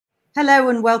Hello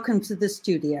and welcome to the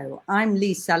studio. I'm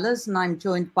Lee Sellers and I'm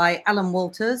joined by Alan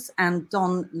Walters and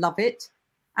Don Lovett.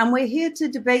 And we're here to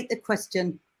debate the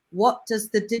question, what does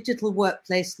the digital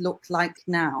workplace look like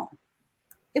now?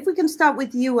 If we can start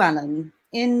with you, Alan,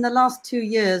 in the last 2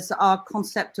 years, our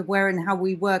concept of where and how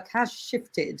we work has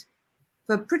shifted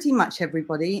for pretty much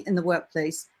everybody in the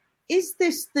workplace. Is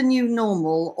this the new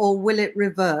normal, or will it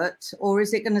revert, or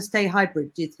is it going to stay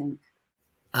hybrid, do you think?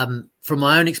 From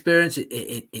my own experience,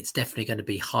 it's definitely going to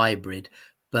be hybrid,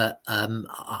 but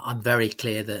I'm very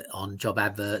clear that on job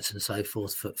adverts and so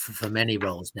forth for many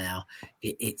roles now,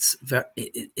 it's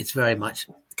very much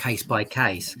case by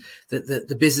case.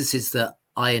 The businesses that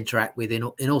I interact with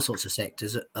in all sorts of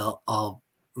sectors are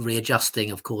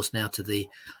readjusting, of course, now to the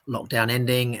lockdown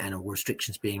ending and all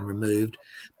restrictions being removed,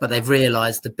 but they've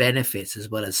realized the benefits as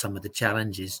well as some of the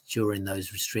challenges during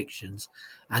those restrictions,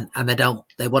 and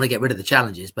they want to get rid of the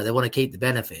challenges, but they want to keep the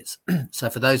benefits. So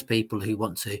for those people who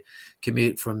want to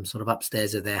commute from sort of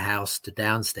upstairs of their house to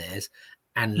downstairs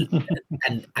and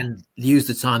and use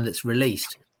the time that's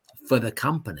released for the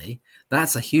company,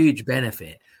 that's a huge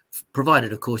benefit,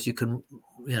 provided of course you can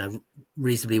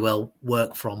reasonably well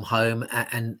work from home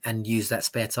and use that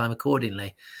spare time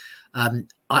accordingly.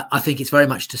 I think it's very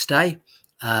much to stay.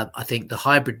 I think the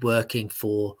hybrid working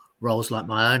for roles like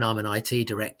my own, I'm an IT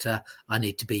director. I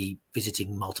need to be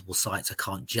visiting multiple sites. I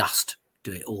can't just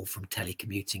do it all from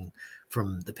telecommuting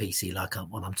from the PC like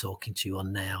what I'm talking to you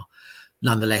on now.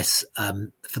 Nonetheless,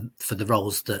 for the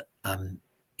roles that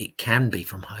it can be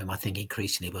from home, I think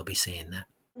increasingly we'll be seeing that.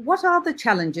 What are the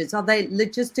challenges? Are they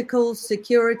logistical,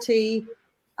 security?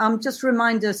 Just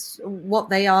remind us what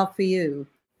they are for you.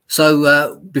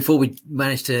 So before we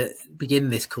managed to begin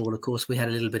this call, of course, we had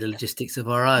a little bit of logistics of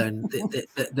our own.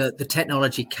 The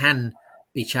technology can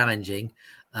be challenging,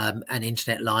 and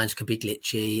internet lines can be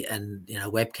glitchy, and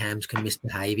webcams can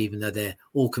misbehave, even though they're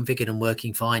all configured and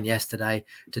working fine yesterday.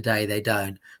 Today they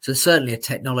don't. So there's certainly a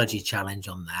technology challenge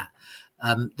on that.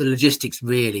 The logistics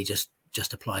really just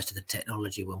applies to the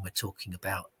technology when we're talking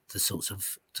about the sorts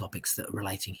of topics that are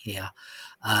relating here.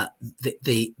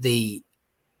 The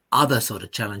other sort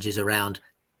of challenges around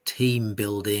team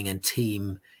building and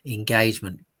team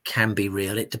engagement can be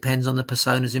real. It depends on the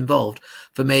personas involved.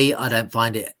 For me, I don't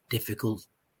find it difficult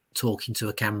talking to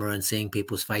a camera and seeing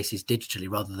people's faces digitally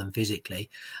rather than physically.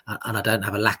 And I don't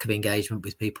have a lack of engagement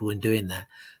with people in doing that.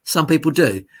 Some people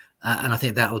do. And I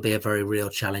think that will be a very real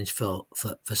challenge for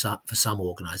some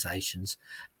organisations.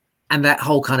 And that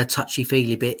whole kind of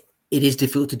touchy-feely bit, it is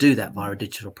difficult to do that via a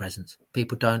digital presence.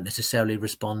 People don't necessarily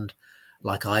respond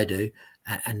like I do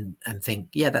and think,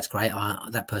 yeah, that's great.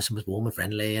 That person was warm and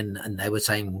friendly and they were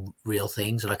saying real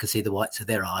things and I could see the whites of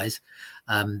their eyes.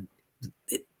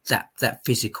 That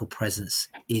physical presence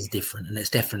is different, and it's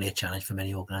definitely a challenge for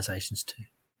many organisations too.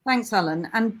 Thanks, Alan.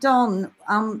 And Don,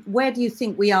 where do you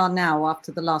think we are now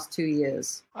after the last 2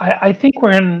 years? I think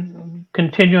we're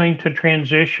continuing to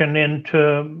transition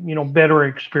into, better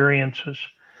experiences.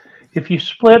 If you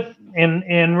split,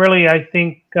 and really, I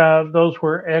think those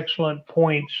were excellent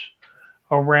points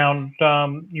around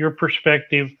your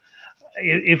perspective.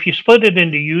 If you split it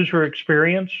into user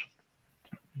experience,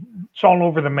 it's all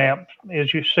over the map.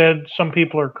 As you said, some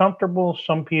people are comfortable,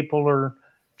 some people are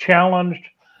challenged.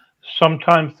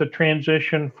 Sometimes the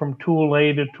transition from tool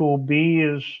A to tool B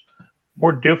is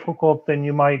more difficult than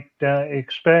you might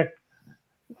expect.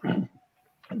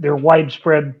 There are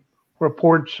widespread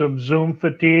reports of Zoom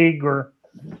fatigue or,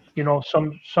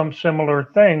 some similar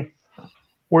thing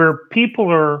where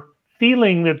people are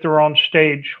feeling that they're on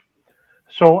stage.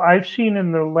 So I've seen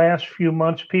in the last few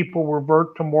months, people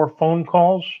revert to more phone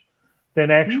calls than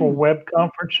actual web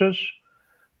conferences,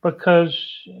 because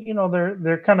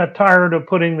they're kind of tired of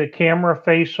putting the camera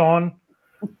face on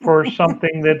for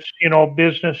something that's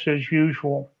business as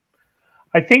usual.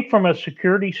 I think from a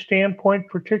security standpoint,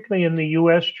 particularly in the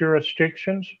U.S.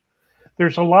 jurisdictions,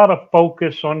 there's a lot of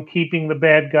focus on keeping the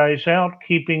bad guys out,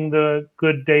 keeping the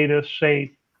good data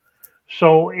safe.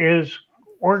 So as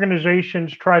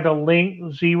organizations try to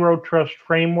link zero trust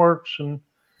frameworks and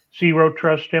zero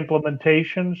trust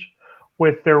implementations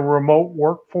with their remote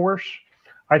workforce,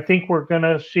 I think we're going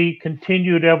to see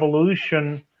continued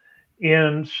evolution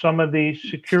in some of the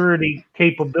security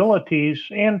capabilities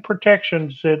and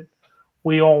protections that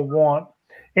we all want.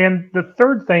 And the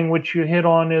third thing which you hit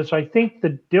on is, I think,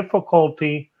 the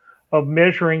difficulty of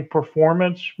measuring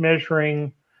performance,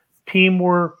 measuring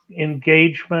teamwork,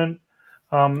 engagement.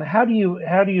 How do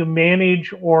you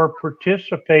manage or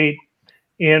participate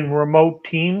in remote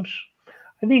teams?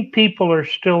 I think people are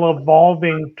still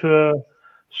evolving to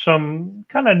some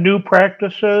kind of new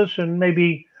practices and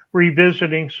maybe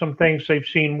revisiting some things they've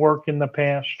seen work in the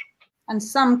past. And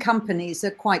some companies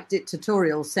are quite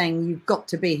dictatorial, saying you've got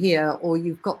to be here or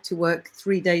you've got to work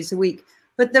 3 days a week.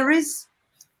 But there is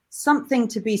something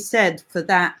to be said for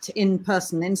that in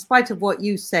person, in spite of what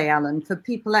you say, Alan, for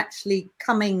people actually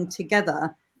coming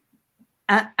together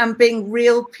and being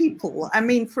real people. I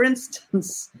mean, for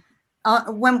instance,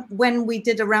 when we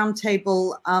did a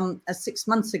roundtable 6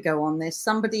 months ago on this,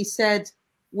 somebody said,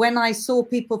 when I saw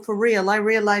people for real, I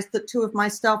realized that 2 of my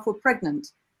staff were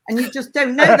pregnant. And you just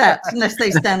don't know that unless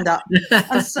they stand up.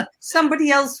 And so somebody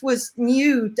else was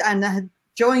new and had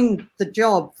joined the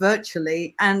job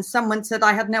virtually, and someone said,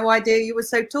 I had no idea you were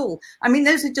so tall. I mean,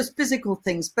 those are just physical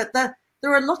things, but there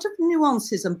are a lot of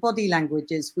nuances and body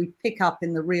languages we pick up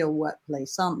in the real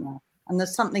workplace, aren't there? And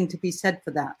there's something to be said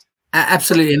for that.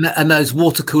 Absolutely. And those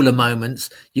water cooler moments,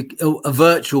 a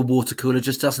virtual water cooler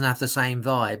just doesn't have the same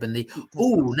vibe. And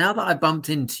now that I bumped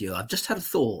into you, I've just had a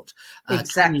thought.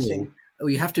 Exactly.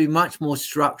 You have to be much more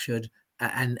structured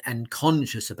and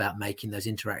conscious about making those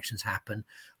interactions happen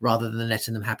rather than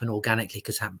letting them happen organically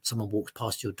because someone walks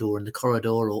past your door in the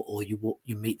corridor or you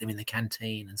meet them in the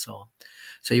canteen and so on.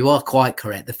 So you are quite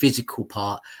correct. The physical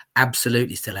part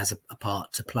absolutely still has a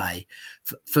part to play.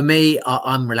 For me,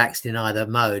 I'm relaxed in either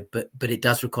mode, but it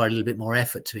does require a little bit more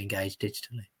effort to engage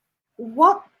digitally.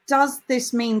 What does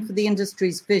this mean for the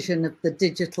industry's vision of the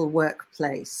digital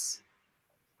workplace?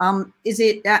 How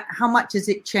much is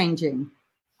it changing?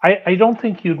 I don't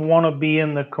think you'd want to be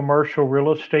in the commercial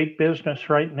real estate business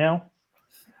right now.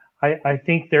 I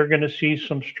think they're going to see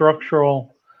some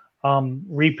structural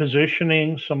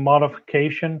repositioning, some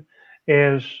modification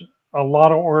as a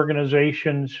lot of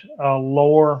organizations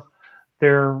lower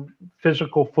their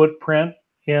physical footprint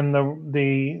in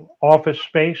the office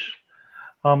space.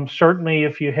 Certainly,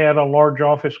 if you had a large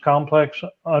office complex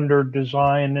under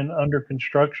design and under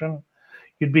construction,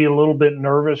 you'd be a little bit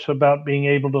nervous about being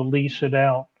able to lease it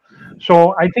out.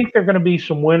 So I think there are going to be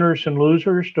some winners and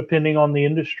losers depending on the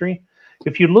industry.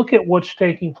 If you look at what's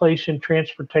taking place in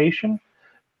transportation,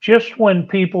 just when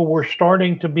people were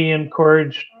starting to be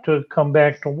encouraged to come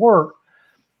back to work,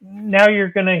 now you're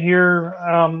going to hear,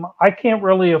 I can't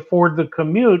really afford the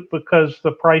commute because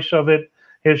the price of it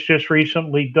has just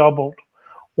recently doubled.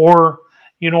 Or,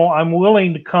 I'm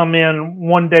willing to come in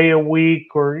 1 day a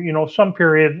week or, some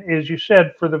period, as you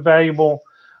said, for the valuable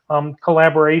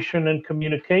collaboration and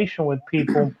communication with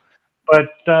people. But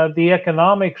the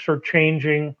economics are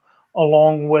changing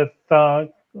along with,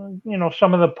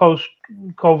 some of the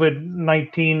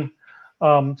post-COVID-19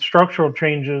 structural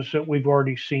changes that we've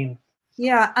already seen.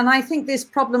 Yeah, and I think this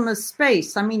problem of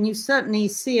space, I mean, you certainly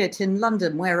see it in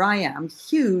London where I am,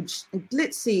 huge,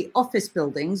 glitzy office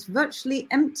buildings, virtually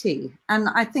empty. And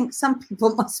I think some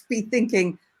people must be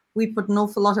thinking, we put an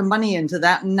awful lot of money into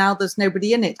that and now there's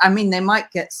nobody in it. I mean, they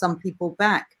might get some people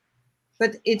back,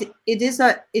 but it is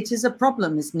a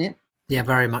problem, isn't it? Yeah,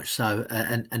 very much so.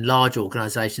 And large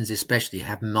organisations especially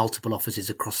have multiple offices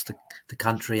across the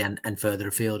country and further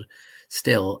afield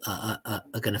still are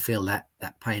going to feel that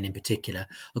pain in particular.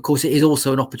 Of course, it is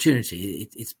also an opportunity.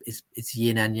 It's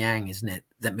yin and yang, isn't it?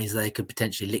 That means they could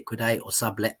potentially liquidate or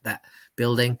sublet that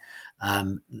building,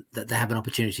 that they have an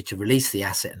opportunity to release the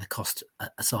asset and the cost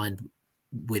assigned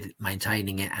with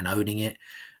maintaining it and owning it.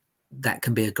 That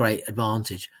can be a great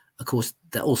advantage. Of course,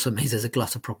 that also means there's a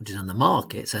glut of properties on the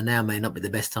market. So now may not be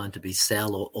the best time to be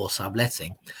sell or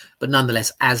subletting. But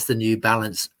nonetheless, as the new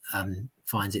balance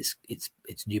finds its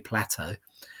new plateau,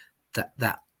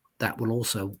 that will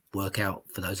also work out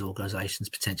for those organisations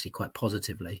potentially quite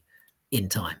positively in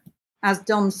time. As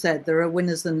Don said, there are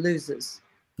winners and losers.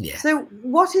 Yeah. So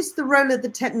what is the role of the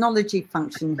technology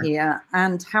function here,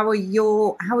 and how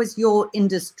is your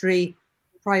industry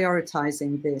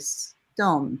prioritizing this?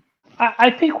 Don?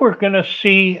 I think we're going to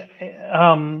see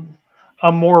a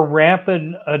more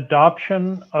rapid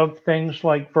adoption of things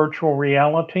like virtual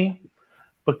reality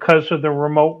because of the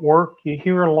remote work. You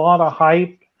hear a lot of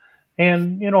hype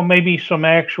and, maybe some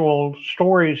actual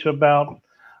stories about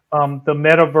the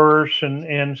metaverse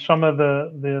and some of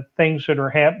the things that are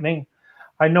happening.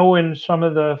 I know in some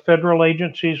of the federal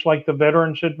agencies like the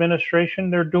Veterans Administration,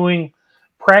 they're doing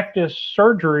practice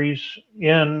surgeries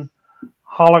in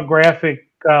holographic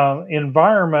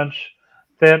environments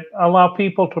that allow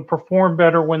people to perform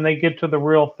better when they get to the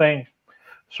real thing.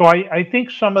 So I think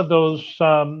some of those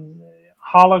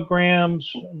holograms,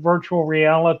 virtual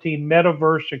reality,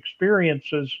 metaverse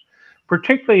experiences,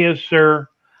 particularly as they're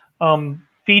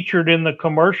featured in the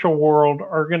commercial world,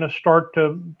 are going to start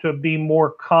to be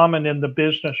more common in the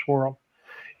business world.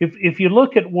 If you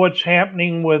look at what's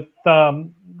happening with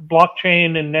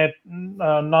blockchain and net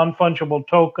non-fungible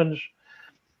tokens,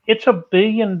 it's $1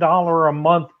 billion a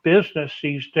month business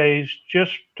these days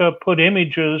just to put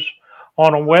images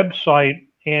on a website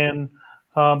and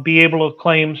be able to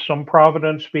claim some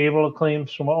provenance, be able to claim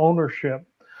some ownership.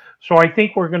 So I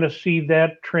think we're going to see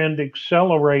that trend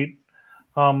accelerate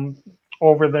um,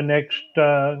 over the next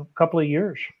couple of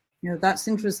years. That's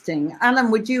interesting.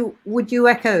 Alan, would you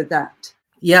echo that?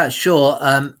 Yeah, sure.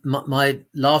 My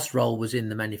last role was in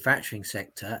the manufacturing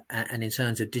sector, and in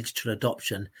terms of digital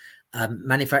adoption,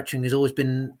 manufacturing has always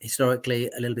been historically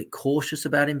a little bit cautious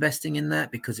about investing in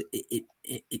that because it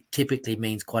typically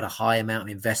means quite a high amount of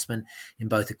investment in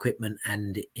both equipment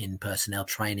and in personnel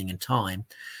training and time.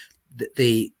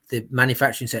 The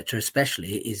manufacturing sector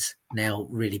especially is now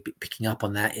really picking up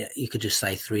on that. You could just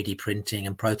say 3D printing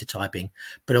and prototyping,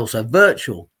 but also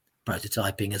virtual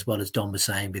prototyping, as well as Don was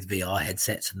saying, with VR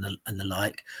headsets and the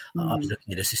like. I was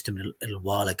looking at a system a little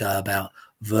while ago about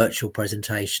virtual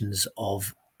presentations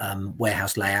of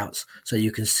warehouse layouts, so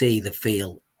you can see the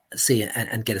feel,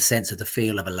 and get a sense of the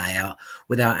feel of a layout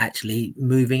without actually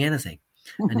moving anything.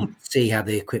 And you can see how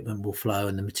the equipment will flow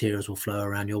and the materials will flow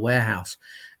around your warehouse.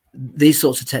 These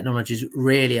sorts of technologies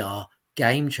really are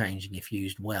game changing if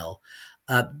used well.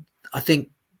 I think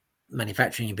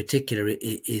manufacturing in particular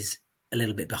is a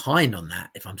little bit behind on that,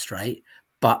 if I'm straight,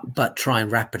 but trying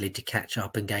rapidly to catch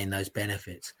up and gain those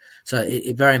benefits. So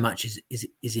it very much is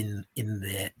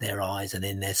in their eyes and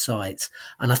in their sights.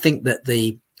 And I think that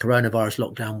the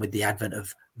coronavirus lockdown, with the advent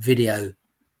of video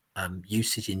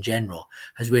usage in general,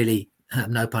 has really,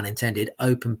 no pun intended,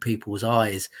 opened people's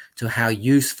eyes to how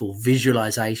useful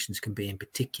visualizations can be, in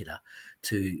particular,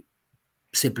 to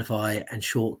simplify and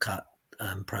shortcut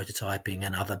prototyping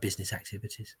and other business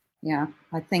activities. Yeah,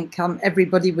 I think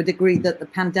everybody would agree that the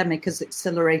pandemic has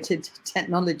accelerated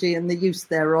technology and the use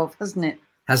thereof, hasn't it?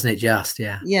 Hasn't it just,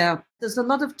 yeah. Yeah, there's a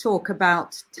lot of talk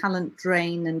about talent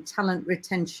drain and talent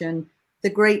retention, the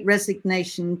great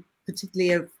resignation,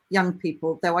 particularly of young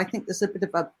people, though I think there's a bit of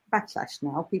a backlash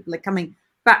now. People are coming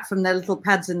back from their little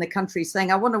pads in the country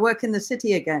saying, I want to work in the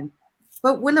city again.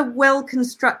 But will a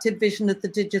well-constructed vision of the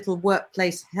digital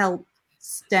workplace help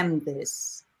stem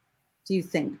this, do you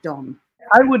think, Don?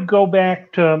 I would go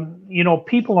back to,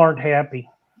 people aren't happy.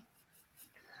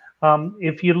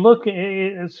 If you look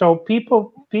at, so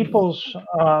people's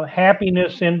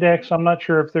happiness index, I'm not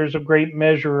sure if there's a great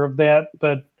measure of that,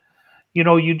 but,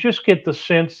 you just get the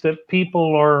sense that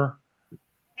people are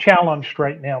challenged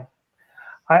right now.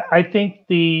 I think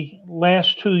the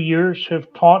last 2 years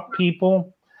have taught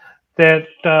people that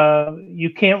you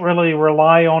can't really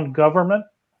rely on government.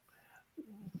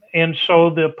 And so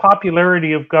the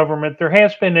popularity of government, there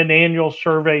has been an annual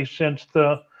survey since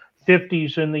the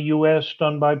 50s in the US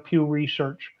done by Pew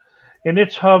Research, and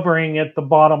it's hovering at the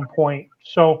bottom point.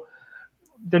 So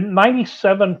the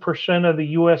 97% of the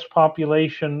US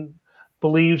population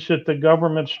believes that the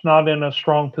government's not in a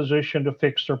strong position to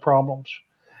fix their problems.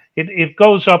 It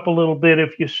goes up a little bit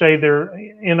if you say they're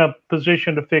in a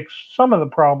position to fix some of the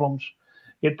problems.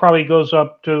 It probably goes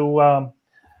up to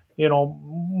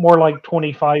more like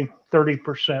 25,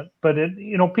 30%, but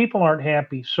people aren't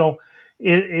happy. So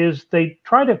they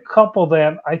try to couple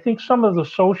that. I think some of the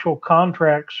social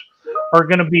contracts are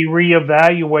going to be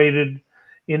reevaluated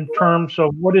in terms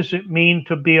of what does it mean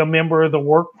to be a member of the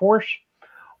workforce?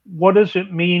 What does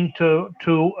it mean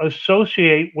to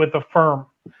associate with a firm?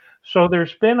 So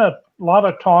there's been a lot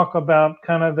of talk about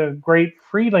kind of the great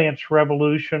freelance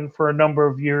revolution for a number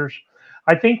of years.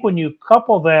 I think when you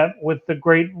couple that with the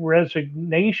great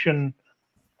resignation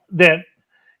that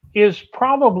is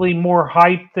probably more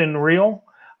hype than real,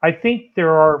 I think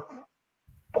there are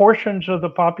portions of the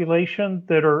population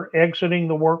that are exiting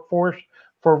the workforce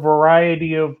for a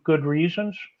variety of good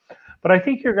reasons. But I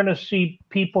think you're going to see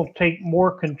people take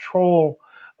more control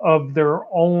of their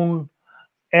own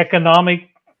economic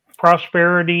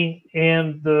prosperity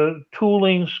and the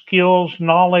tooling, skills,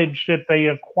 knowledge that they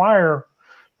acquire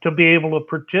to be able to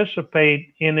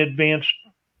participate in advanced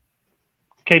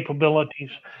capabilities.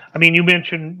 I mean, you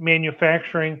mentioned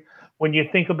manufacturing. When you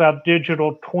think about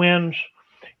digital twins,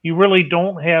 you really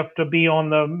don't have to be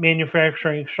on the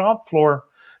manufacturing shop floor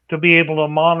to be able to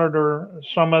monitor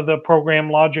some of the program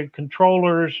logic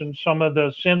controllers and some of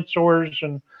the sensors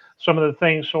and some of the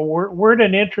things. So we're at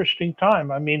an interesting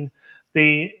time. I mean,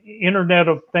 the Internet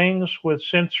of Things with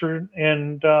sensor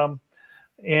and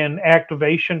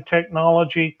activation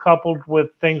technology, coupled with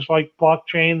things like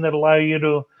blockchain that allow you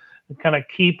to kind of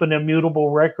keep an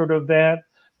immutable record of that,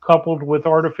 coupled with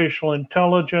artificial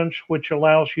intelligence, which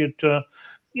allows you to,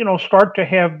 start to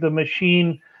have the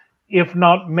machine, if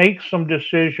not make some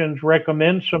decisions,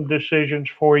 recommend some decisions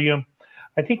for you.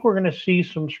 I think we're going to see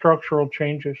some structural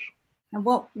changes. And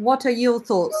what are your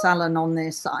thoughts, Alan, on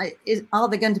this? Are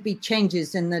there going to be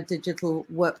changes in the digital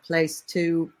workplace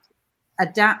to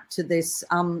adapt to this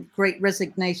great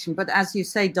resignation? But as you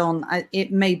say, Don,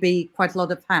 it may be quite a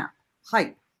lot of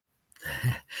hype.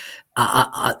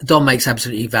 Don makes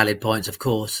absolutely valid points. Of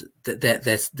course,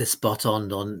 they're spot on.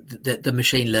 The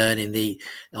machine learning, the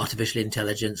artificial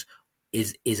intelligence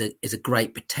is a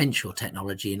great potential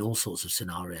technology in all sorts of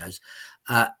scenarios.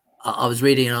 I was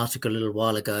reading an article a little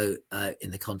while ago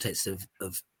in the context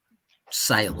of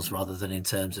sales rather than in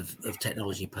terms of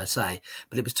technology per se,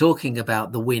 but it was talking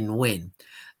about the win-win,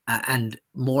 and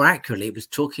more accurately, it was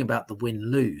talking about the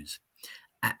win-lose.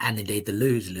 And indeed the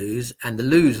lose-lose and the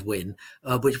lose-win,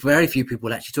 which very few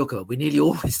people actually talk about. We nearly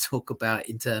always talk about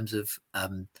in terms of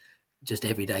just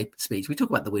everyday speech. We talk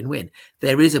about the win-win.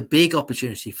 There is a big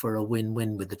opportunity for a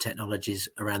win-win with the technologies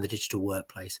around the digital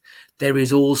workplace. There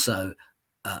is also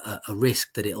a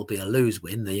risk that it'll be a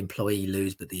lose-win. The employee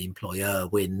lose, but the employer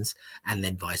wins, and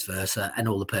then vice versa, and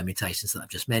all the permutations that I've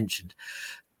just mentioned.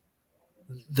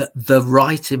 The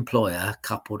right employer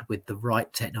coupled with the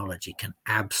right technology can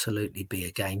absolutely be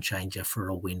a game changer for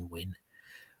a win-win.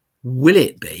 Will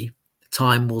it be?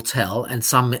 Time will tell, and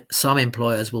some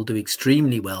employers will do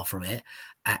extremely well from it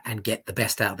and get the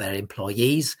best out of their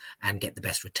employees and get the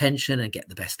best retention and get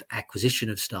the best acquisition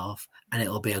of staff, and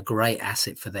it'll be a great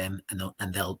asset for them,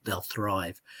 and they'll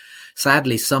thrive.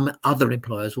 Sadly, some other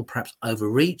employers will perhaps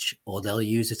overreach, or they'll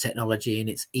use the technology in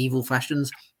its evil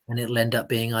fashions, and it'll end up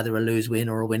being either a lose-win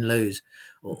or a win-lose,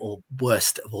 or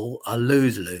worst of all, a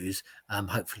lose-lose.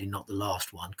 Hopefully not the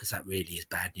last one, because that really is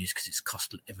bad news, because it's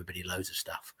cost everybody loads of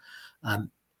stuff.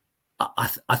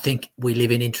 I think we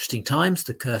live in interesting times,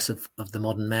 the curse of the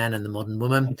modern man and the modern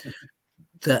woman,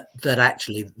 that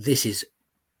actually this is,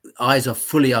 eyes are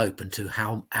fully open to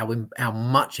how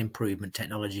much improvement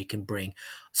technology can bring.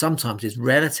 Sometimes it's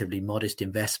relatively modest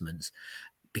investments,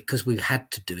 because we've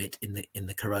had to do it in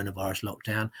the coronavirus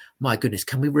lockdown. My goodness,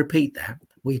 can we repeat that?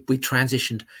 We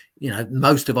transitioned,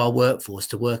 most of our workforce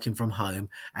to working from home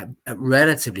at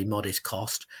relatively modest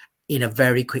cost in a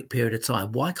very quick period of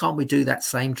time. Why can't we do that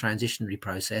same transitionary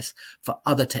process for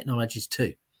other technologies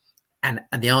too? And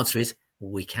the answer is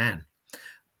we can,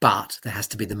 but there has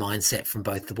to be the mindset from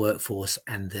both the workforce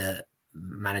and the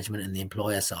management and the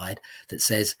employer side that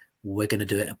says we're going to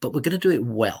do it, but we're going to do it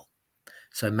well.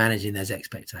 So managing those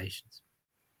expectations.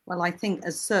 Well, I think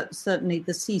as certainly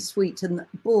the C-suite and the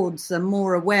boards are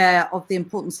more aware of the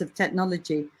importance of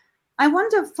technology. I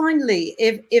wonder finally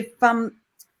if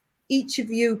each of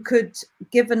you could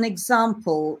give an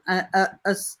example,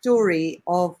 a story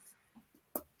of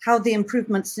how the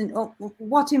improvements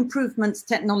what improvements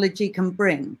technology can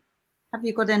bring. Have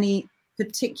you got any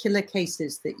particular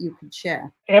cases that you could share?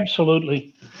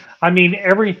 Absolutely. I mean,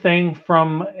 everything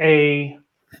from a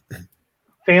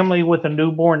family with a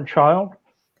newborn child,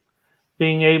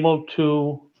 being able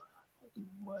to,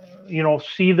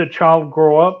 see the child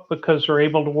grow up because they're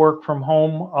able to work from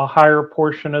home a higher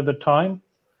portion of the time,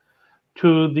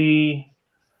 to the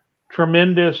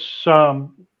tremendous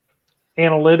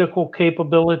analytical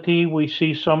capability we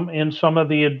see in some of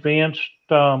the advanced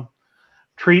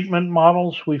treatment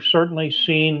models. We've certainly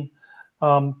seen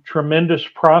tremendous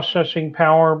processing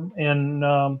power and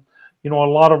a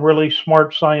lot of really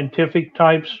smart scientific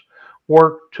types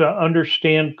work to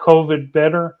understand COVID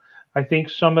better. I think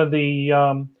some of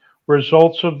the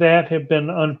results of that have been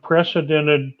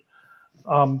unprecedented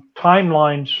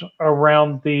timelines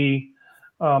around the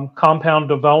compound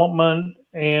development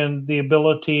and the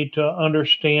ability to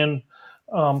understand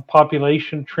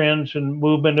population trends and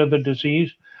movement of the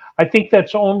disease. I think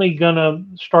that's only going to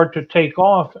start to take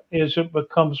off as it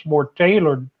becomes more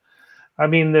tailored. I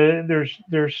mean, there's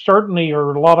certainly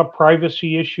are a lot of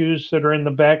privacy issues that are in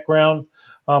the background.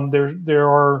 There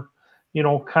are,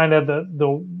 kind of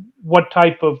the what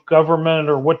type of government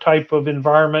or what type of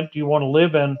environment do you want to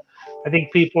live in? I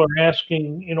think people are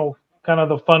asking, kind of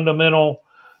the fundamental,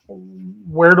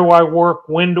 where do I work?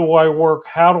 When do I work?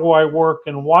 How do I work?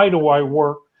 And why do I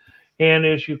work? And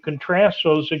as you contrast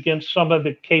those against some of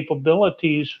the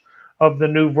capabilities of the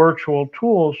new virtual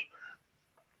tools,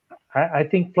 I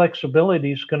think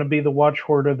flexibility is going to be the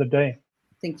watchword of the day.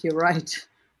 I think you're right.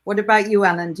 What about you,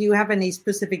 Alan? Do you have any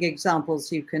specific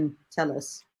examples you can tell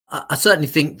us? I certainly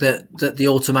think that the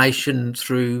automation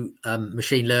through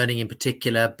machine learning in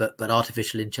particular, but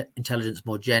artificial intelligence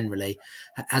more generally,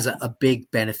 has a big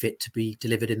benefit to be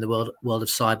delivered in the world of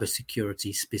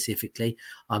cybersecurity specifically.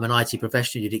 I'm an IT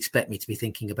professional. You'd expect me to be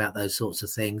thinking about those sorts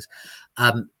of things.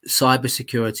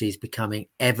 Cybersecurity is becoming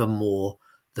ever more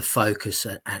the focus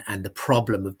and the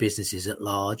problem of businesses at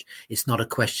large. It's not a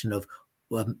question of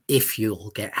if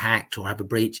you'll get hacked or have a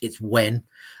breach, it's when.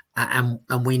 And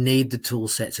we need the tool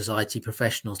sets as IT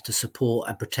professionals to support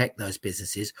and protect those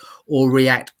businesses, or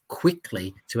react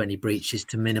quickly to any breaches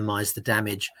to minimize the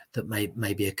damage that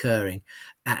may be occurring.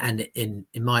 And in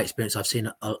my experience, I've seen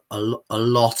a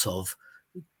lot of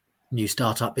new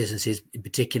startup businesses in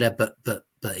particular, but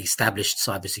established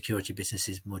cybersecurity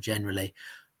businesses more generally,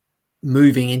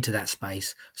 moving into that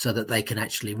space so that they can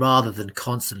actually, rather than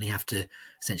constantly have to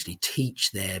essentially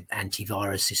teach their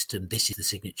antivirus system, this is the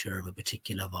signature of a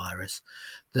particular virus,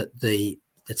 that the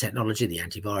technology, the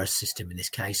antivirus system in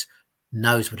this case,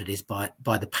 knows what it is by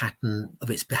the pattern of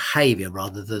its behavior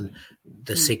rather than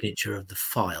the signature of the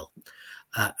file.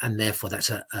 And therefore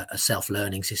that's a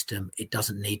self-learning system. It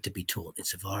doesn't need to be taught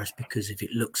it's a virus, because if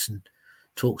it looks and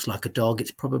talks like a dog,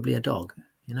 it's probably a dog,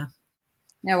 you know?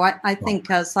 No, I think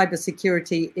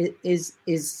cybersecurity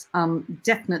is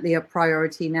definitely a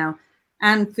priority now.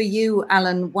 And for you,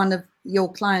 Alan, one of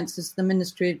your clients is the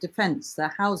Ministry of Defence, the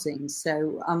housing.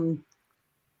 So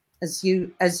as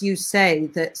you say,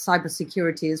 that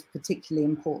cybersecurity is particularly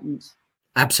important.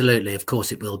 Absolutely, of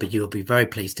course it will be. You'll be very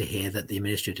pleased to hear that the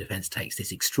Ministry of Defence takes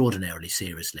this extraordinarily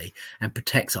seriously and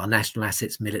protects our national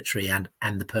assets, military and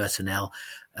the personnel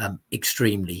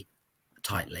extremely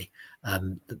tightly.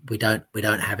 We don't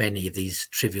have any of these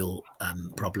trivial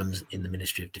problems in the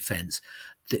Ministry of Defence.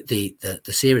 The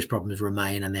serious problems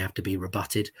remain, and they have to be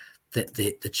rebutted.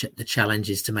 The challenge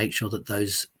is to make sure that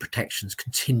those protections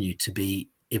continue to be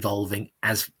evolving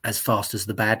as fast as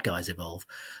the bad guys evolve.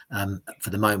 For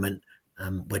the moment,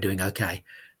 we're doing okay.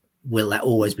 Will that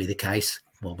always be the case?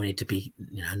 Well, we need to be,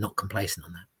 not complacent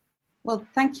on that. Well,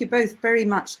 thank you both very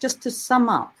much. Just to sum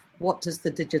up, what does the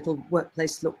digital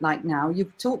workplace look like now?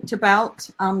 You've talked about,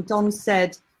 Don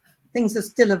said, things are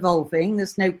still evolving.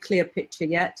 There's no clear picture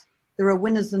yet. There are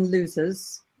winners and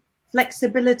losers.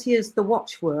 Flexibility is the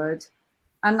watchword.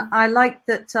 And I like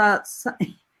that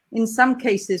in some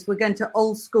cases, we're going to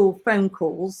old school phone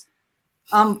calls,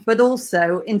 but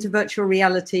also into virtual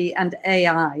reality and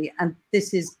AI. And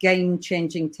this is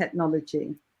game-changing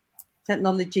technology.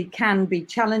 Technology can be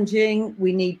challenging.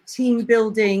 We need team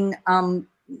building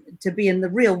to be in the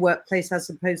real workplace as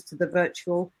opposed to the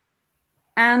virtual.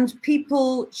 And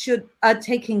people are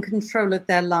taking control of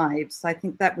their lives. I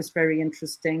think that was very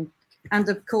interesting. And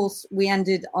of course, we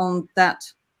ended on that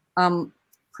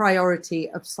priority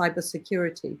of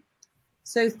cybersecurity.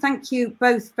 So thank you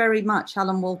both very much,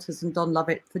 Alan Walters and Don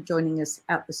Lovett, for joining us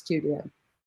at the studio.